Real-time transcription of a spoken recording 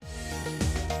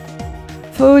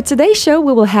For today's show,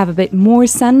 we will have a bit more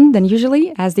sun than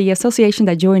usually, as the association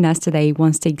that joined us today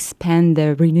wants to expand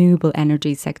the renewable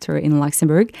energy sector in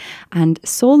Luxembourg and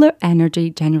solar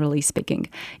energy, generally speaking.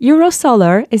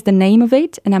 Eurosolar is the name of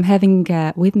it, and I'm having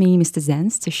with me Mr.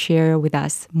 Zenz to share with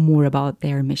us more about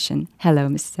their mission. Hello,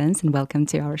 Mr. Zenz, and welcome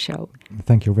to our show.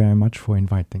 Thank you very much for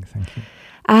inviting. Thank you.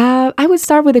 I would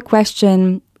start with a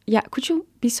question. Yeah, could you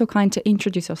be so kind to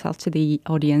introduce yourself to the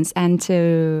audience and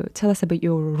to tell us about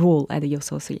your role at the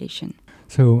association?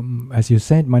 So, as you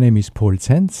said, my name is Paul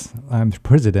Zenz. I'm the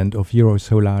president of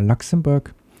Eurosolar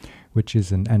Luxembourg, which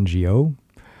is an NGO.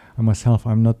 I myself,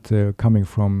 I'm not coming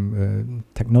from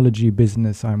technology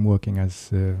business. I'm working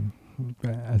as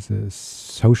a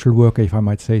social worker, if I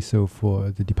might say so,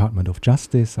 for the Department of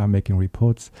Justice. I'm making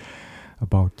reports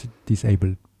about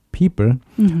disabled people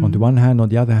on the one hand. On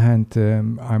the other hand,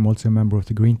 I'm also a member of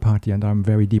the Green Party, and I'm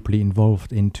very deeply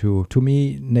involved into, to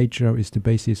me, nature is the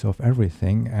basis of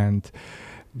everything. And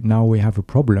now we have a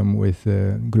problem with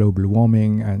global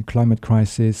warming and climate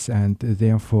crisis, and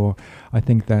therefore I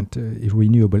think that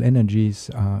renewable energies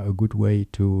are a good way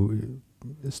to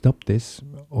stop this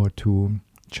or to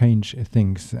change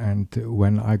things. And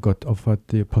when I got offered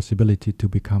the possibility to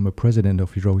become a president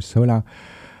of Eurosolar,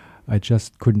 I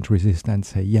just couldn't resist and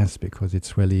say yes, because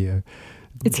it's really an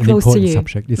important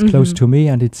subject. It's close to me,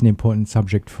 and it's an important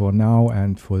subject for now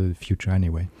and for the future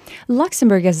anyway.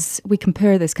 Luxembourg, as we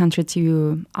compare this country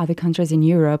to other countries in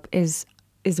Europe, is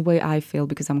the way I feel,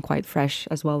 because I'm quite fresh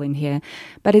as well in here.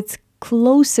 But it's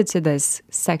closer to this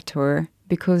sector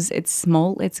because it's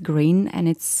small, it's green, and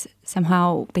it's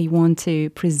somehow they want to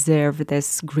preserve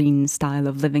this green style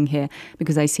of living here,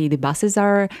 because I see the buses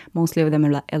are mostly of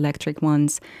them electric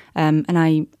ones, and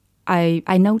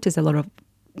I notice a lot of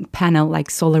panel like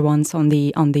solar ones on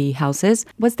the houses.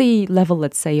 What's the level,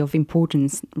 let's say, of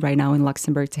importance right now in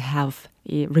Luxembourg to have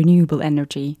renewable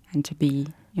energy and to be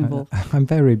involved? I'm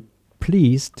very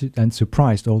pleased and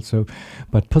surprised also,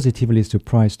 but positively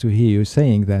surprised to hear you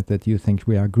saying that you think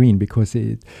we are green, because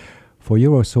for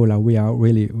Eurosolar we are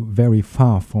really very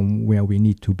far from where we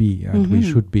need to be, and we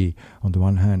should be on the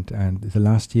one hand. And the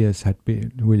last years had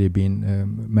really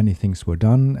been many things were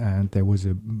done, and there was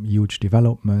a huge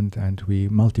development, and we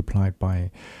multiplied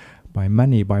by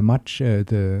much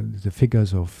the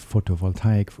figures of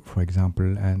photovoltaic, for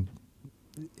example. And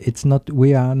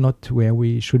we are not where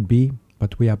we should be,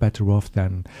 but we are better off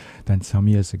than some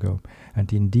years ago.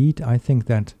 And indeed, I think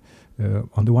that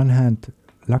on the one hand,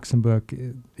 Luxembourg,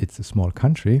 it's a small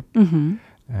country,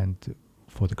 and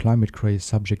for the climate crisis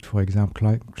subject, for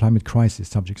example,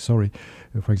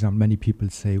 for example, many people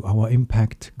say our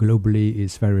impact globally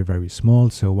is very, very small,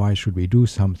 so why should we do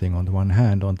something on the one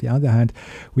hand? On the other hand,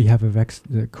 we have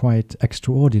a quite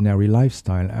extraordinary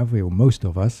lifestyle. Most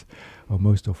of us, or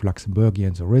most of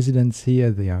Luxembourgians or residents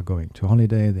here, they are going to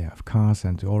holiday, they have cars,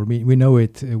 and all. We know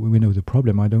it. We know the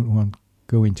problem. I don't want to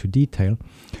go into detail.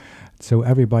 So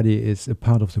everybody is a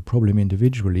part of the problem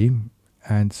individually,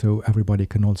 and so everybody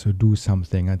can also do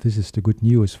something. And this is the good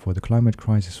news for the climate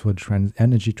crisis, for the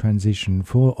energy transition,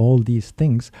 for all these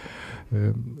things.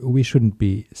 We shouldn't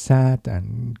be sad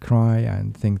and cry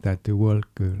and think that the world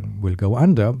will go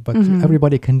under, but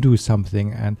everybody can do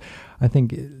something. And I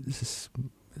think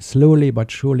slowly but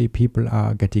surely people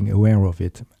are getting aware of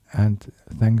it. And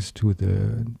thanks to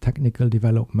the technical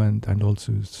development and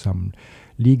also some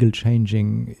legal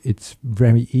changing, it's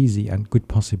very easy and good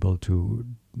possible to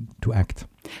act.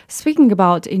 Speaking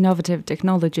about innovative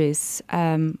technologies,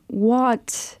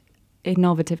 what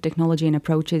innovative technology and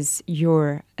approaches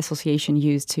your association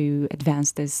use to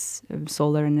advance this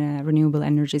solar and renewable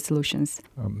energy solutions?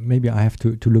 Maybe I have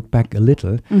to look back a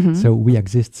little. So we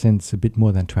exist since a bit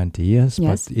more than 20 years,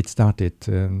 but it started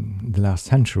the last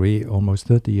century, almost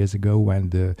 30 years ago,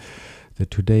 when the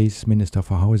today's Minister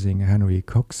for Housing, Henry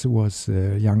Cox, was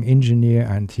a young engineer,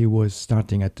 and he was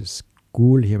starting at the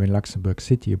school here in Luxembourg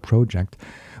City a project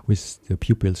with the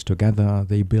pupils together.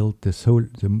 They built the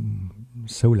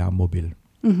solar mobile.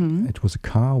 It was a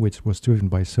car which was driven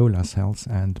by solar cells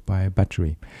and by a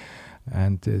battery.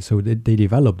 And so they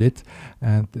developed it,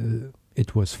 and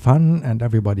it was fun and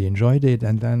everybody enjoyed it.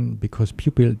 And then, because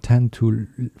people tend to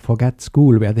forget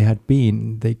school where they had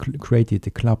been, they created a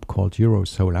club called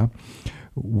Eurosolar.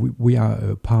 We are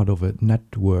a part of a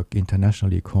network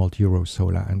internationally called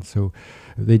Eurosolar, and so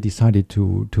they decided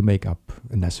to make up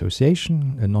an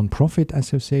association, a non-profit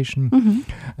association,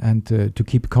 and to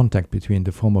keep contact between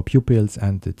the former pupils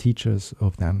and the teachers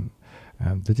of them.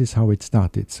 That is how it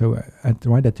started. So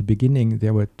right at the beginning,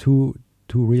 there were two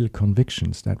real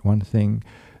convictions. That one thing,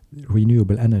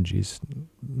 renewable energies,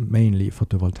 mainly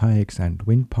photovoltaics and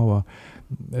wind power,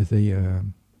 they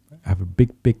have a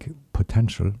big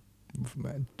potential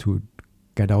to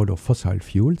get out of fossil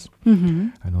fuels.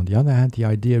 And on the other hand, the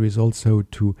idea is also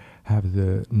to have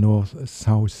the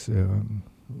north-south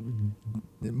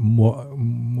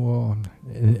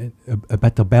a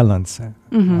better balance,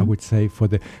 I would say,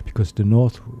 because the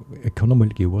north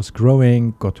economically was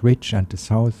growing, got rich, and the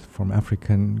south, from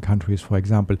African countries, for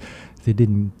example, they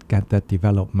didn't get that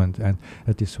development, and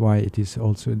that is why this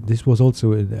was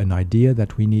also an idea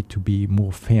that we need to be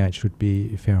more fair. It should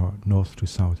be fair north to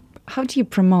south. How do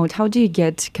you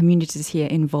get communities here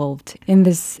involved in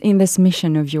this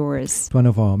mission of yours? One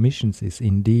of our missions is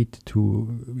indeed to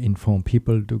inform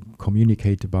people, to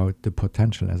communicate about the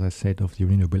potential, as I said, of the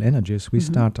renewable energies. We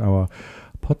start our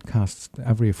podcasts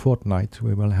every fortnight.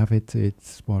 We will have it.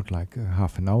 It's about like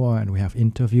half an hour, and we have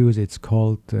interviews. It's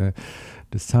called The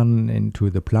Sun into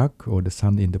the Plug, or The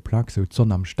Sun in the Plug. So it's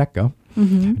Sonne am Stecker.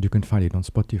 And you can find it on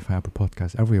Spotify, Apple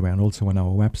Podcasts, everywhere, and also on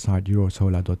our website,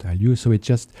 Eurosolar.lu. So it's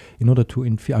just in order to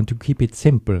and to keep it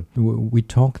simple. We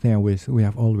talk there we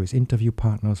have always interview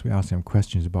partners. We ask them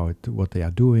questions about what they are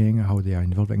doing, how they are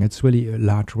involving. It's really a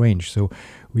large range. So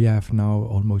we have now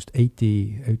almost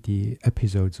 80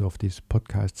 episodes of this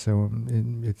podcast. So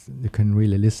you can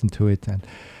really listen to it,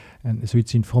 and so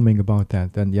it's informing about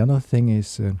that. Then the other thing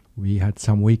is we had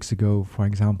some weeks ago, for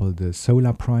example, the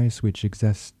Solar Prize, which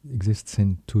exists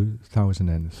in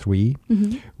 2003,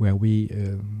 where we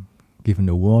give an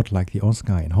award like the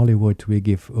Oscar in Hollywood. We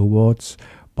give awards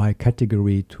by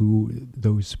category to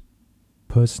those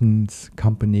persons,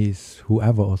 companies,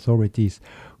 whoever, authorities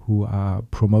who are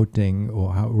promoting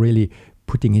or are really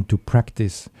putting into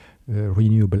practice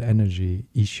renewable energy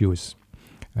issues.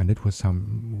 And it was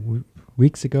some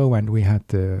weeks ago, and we had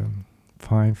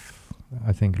 5,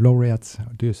 I think, laureates.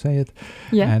 Do you say it?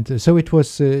 Yeah. And so it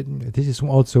was. This is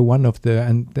also one of the,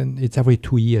 and then it's every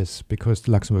 2 years because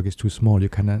Luxembourg is too small. You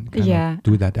cannot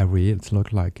do that every year. It's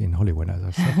not like in Hollywood, as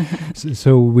I said.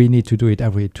 so we need to do it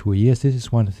every 2 years. This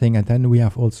is one thing, and then we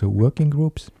have also working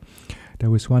groups. There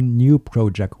was one new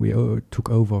project we took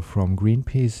over from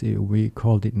Greenpeace. We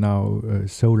called it now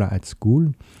Solar at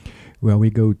School, where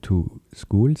we go to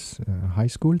schools, high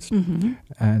schools,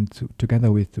 and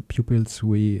together with the pupils,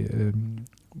 we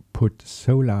put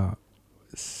solar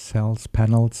cells,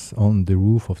 panels on the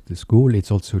roof of the school. It's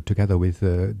also together with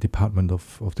the department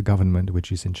of the government,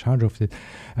 which is in charge of it.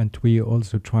 And we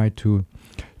also try to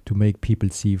make people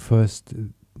see first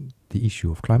the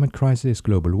issue of climate crisis,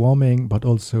 global warming, but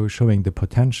also showing the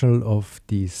potential of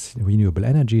these renewable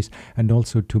energies, and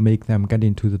also to make them get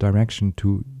into the direction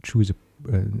to choose a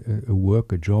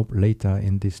job later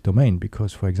in this domain.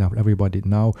 Because, for example,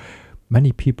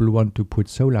 many people want to put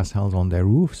solar cells on their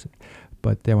roofs,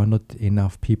 but there are not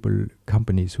enough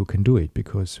companies who can do it,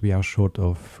 because we are short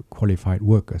of qualified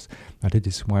workers. And that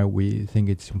is why we think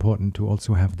it's important to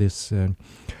also have this,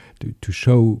 to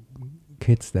show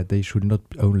kids that they should not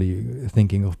only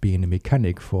thinking of being a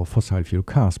mechanic for fossil fuel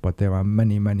cars, but there are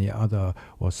many other,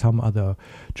 or some other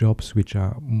jobs which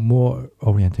are more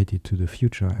orientated to the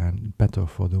future and better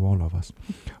for all of us,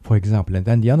 for example. And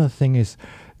then the other thing is,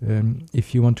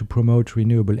 if you want to promote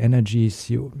renewable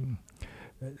energies,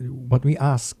 what we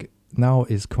ask now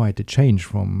is quite a change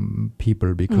from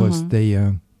people, because they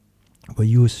were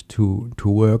used to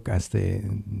work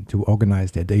to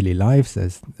organize their daily lives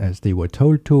as they were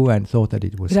told to, and thought that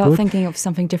it was without good. thinking of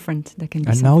something different.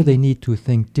 And now they need to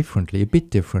think differently, a bit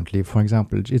differently. For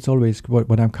example, it's always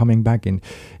what I'm coming back in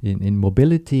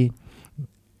mobility.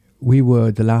 We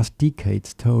were the last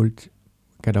decades told,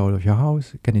 get out of your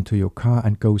house, get into your car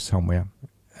and go somewhere.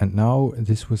 And now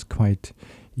this was quite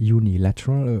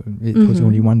unilateral. It was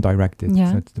only one directed,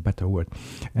 so that's the better word.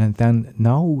 And then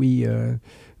now we're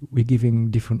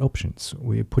giving different options.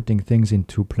 We're putting things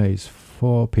into place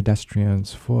for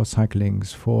pedestrians, for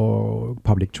cyclings, for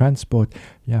public transport.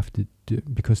 You have to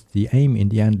because the aim in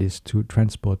the end is to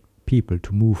transport people,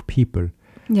 to move people,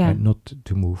 and not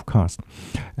to move cars.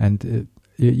 And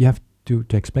you have to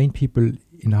explain people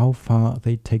in how far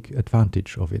they take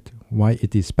advantage of it, why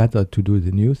it is better to do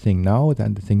the new thing now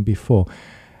than the thing before.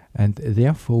 And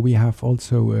therefore, we have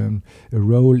also a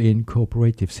role in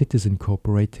citizen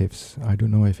cooperatives. I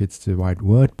don't know if it's the right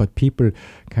word, but people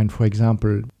can, for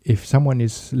example, if someone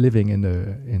is living in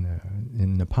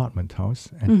an apartment house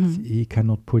and he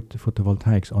cannot put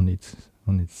photovoltaics on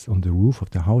the roof of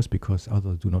the house because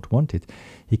others do not want it,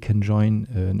 he can join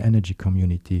an energy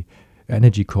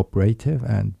cooperative,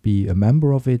 and be a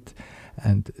member of it,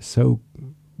 and so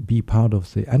be part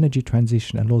of the energy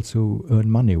transition and also earn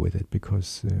money with it,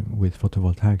 because with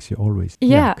photovoltaics you always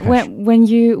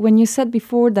when you said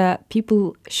before that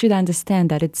people should understand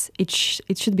that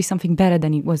it should be something better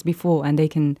than it was before, and they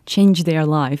can change their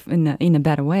life in a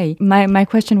better way. My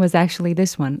question was actually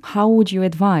this one: how would you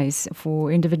advise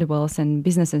for individuals and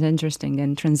businesses interested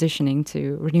in transitioning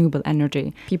to renewable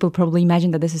energy? People probably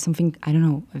imagine that this is something, I don't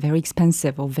know, very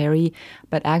expensive or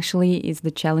but actually it's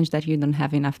the challenge that you don't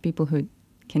have enough people who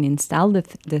can install the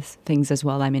things as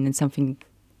well. I mean, it's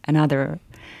another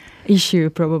issue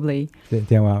probably.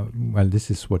 There are, well,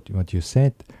 this is what you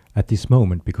said at this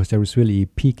moment, because there is really a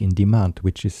peak in demand,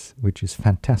 which is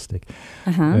fantastic.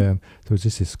 So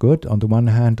this is good on the one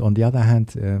hand. On the other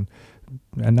hand,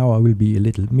 and now I will be a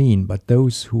little mean, but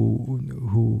those who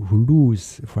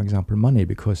lose, for example, money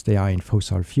because they are in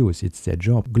fossil fuels, it's their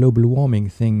job. Global warming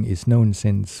thing is known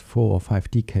since 4 or 5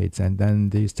 decades, and then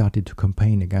they started to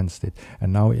campaign against it.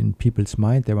 And now in people's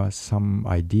mind there are some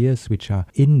ideas which are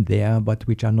in there, but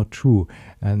which are not true.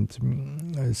 And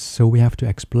so we have to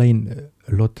explain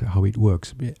a lot how it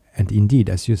works. And indeed,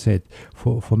 as you said,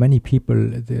 for many people,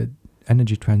 the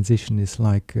energy transition is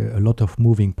like a lot of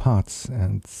moving parts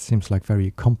and seems like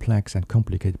very complex and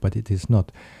complicated, but it is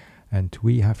not. And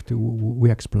we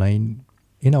explain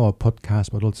in our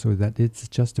podcast, but also that it's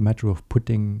just a matter of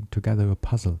putting together a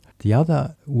puzzle. The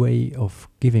other way of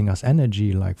giving us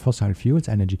energy, like fossil fuels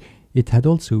energy, it had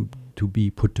also to be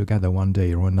put together one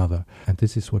day or another. And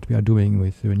this is what we are doing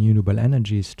with renewable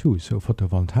energies too. So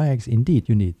photovoltaics, indeed,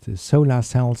 you need solar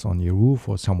cells on your roof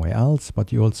or somewhere else,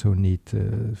 but you also need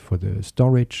for the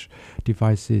storage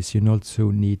devices, you also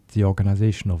need the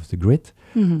organization of the grid.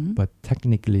 But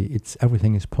technically,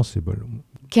 everything is possible.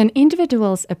 Can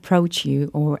individuals approach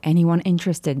you, or anyone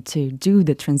interested to do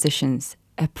the transitions,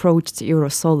 approach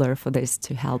Eurosolar for this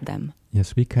to help them?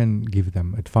 Yes, we can give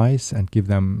them advice and give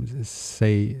them,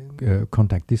 say,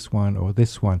 contact this one or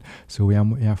this one. So we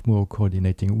have more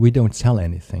coordinating. We don't sell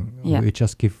anything. We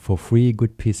just give for free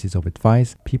good pieces of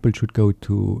advice. People should go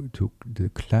to the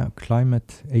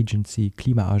climate agency,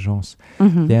 Klimaagence.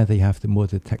 There they have the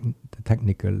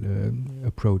technical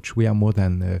approach. We are more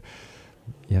than...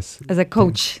 Yes. As a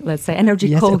coach, let's say,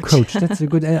 energy coach. Yes, a coach. That's a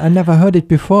good... I never heard it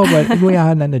before, but we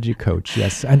are an energy coach,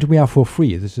 yes. And we are for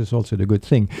free. This is also the good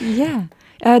thing. Yeah.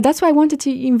 That's why I wanted to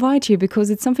invite you, because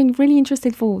it's something really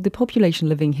interesting for the population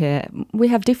living here. We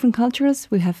have different cultures.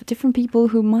 We have different people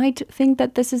who might think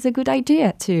that this is a good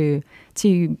idea to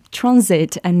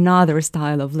transit another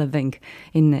style of living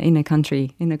in a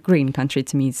country, in a green country.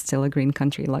 To me, it's still a green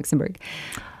country, Luxembourg.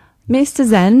 Mr.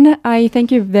 Zen, I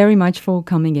thank you very much for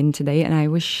coming in today, and I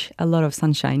wish a lot of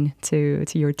sunshine to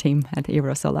your team at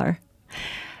Eurosolar.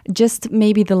 Just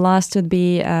maybe the last would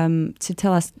be to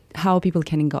tell us how people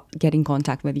can get in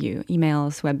contact with you.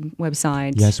 Emails,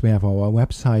 website. Yes, we have our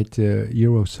website,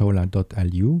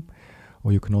 eurosolar.lu,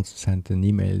 or you can also send an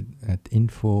email at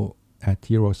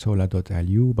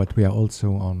info@eurosolar.lu, but we are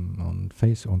also on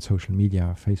social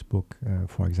media, Facebook,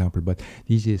 for example. But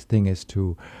the easiest thing is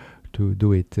to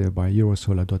do it by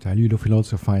eurosolar.lu. You will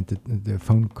also find the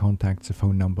phone contacts, the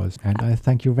phone numbers. And I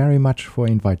thank you very much for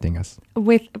inviting us.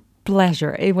 With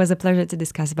pleasure. It was a pleasure to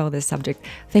discuss about this subject.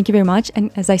 Thank you very much. And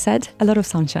as I said, a lot of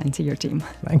sunshine to your team.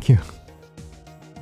 Thank you.